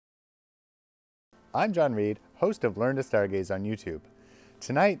I'm John Reed, host of Learn to Stargaze on YouTube.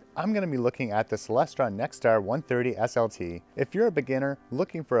 Tonight, I'm going to be looking at the Celestron NexStar 130SLT. If you're a beginner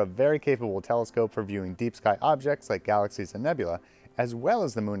looking for a very capable telescope for viewing deep sky objects like galaxies and nebula, as well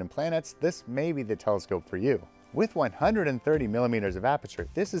as the moon and planets, this may be the telescope for you. With 130 millimeters of aperture,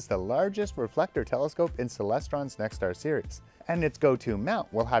 this is the largest reflector telescope in Celestron's NexStar series, and its go-to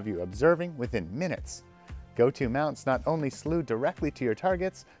mount will have you observing within minutes. Go-to mounts not only slew directly to your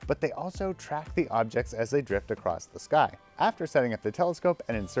targets, but they also track the objects as they drift across the sky. After setting up the telescope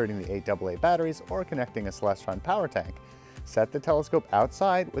and inserting the 8AA batteries or connecting a Celestron power tank, set the telescope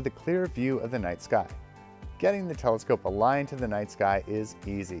outside with a clear view of the night sky. Getting the telescope aligned to the night sky is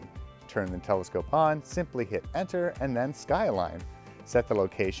easy. Turn the telescope on, simply hit enter and then SkyAlign. Set the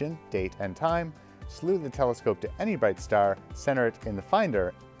location, date and time, slew the telescope to any bright star, center it in the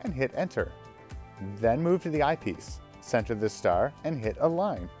finder, and hit enter. Then move to the eyepiece, center the star, and hit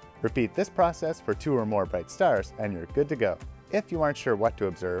align. Repeat this process for 2 or more bright stars, and you're good to go. If you aren't sure what to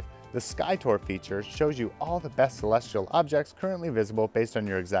observe, the Skytor feature shows you all the best celestial objects currently visible based on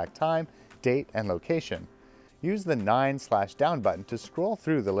your exact time, date, and location. Use the 9/down button to scroll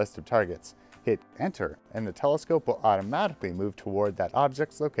through the list of targets. Hit enter, and the telescope will automatically move toward that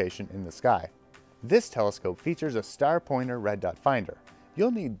object's location in the sky. This telescope features a star pointer red dot finder.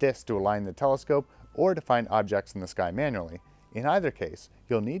 You'll need this to align the telescope or to find objects in the sky manually. In either case,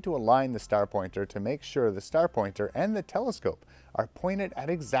 you'll need to align the star pointer to make sure the star pointer and the telescope are pointed at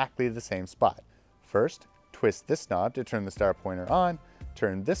exactly the same spot. First, twist this knob to turn the star pointer on,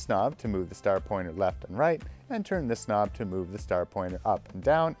 turn this knob to move the star pointer left and right, and turn this knob to move the star pointer up and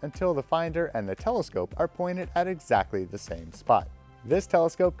down until the finder and the telescope are pointed at exactly the same spot. This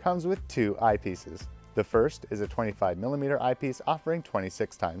telescope comes with 2 eyepieces. The first is a 25mm eyepiece offering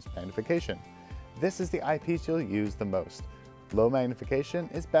 26 times magnification. This is the eyepiece you'll use the most. Low magnification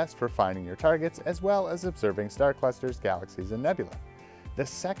is best for finding your targets as well as observing star clusters, galaxies, and nebula. The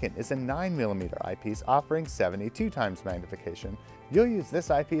second is a 9mm eyepiece offering 72 times magnification. You'll use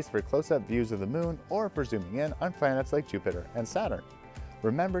this eyepiece for close-up views of the moon or for zooming in on planets like Jupiter and Saturn.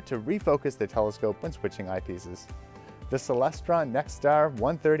 Remember to refocus the telescope when switching eyepieces. The Celestron NexStar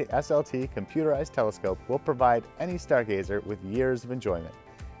 130SLT Computerized telescope will provide any stargazer with years of enjoyment.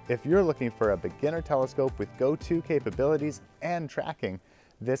 If you're looking for a beginner telescope with go-to capabilities and tracking,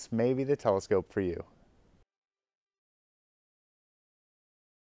 this may be the telescope for you.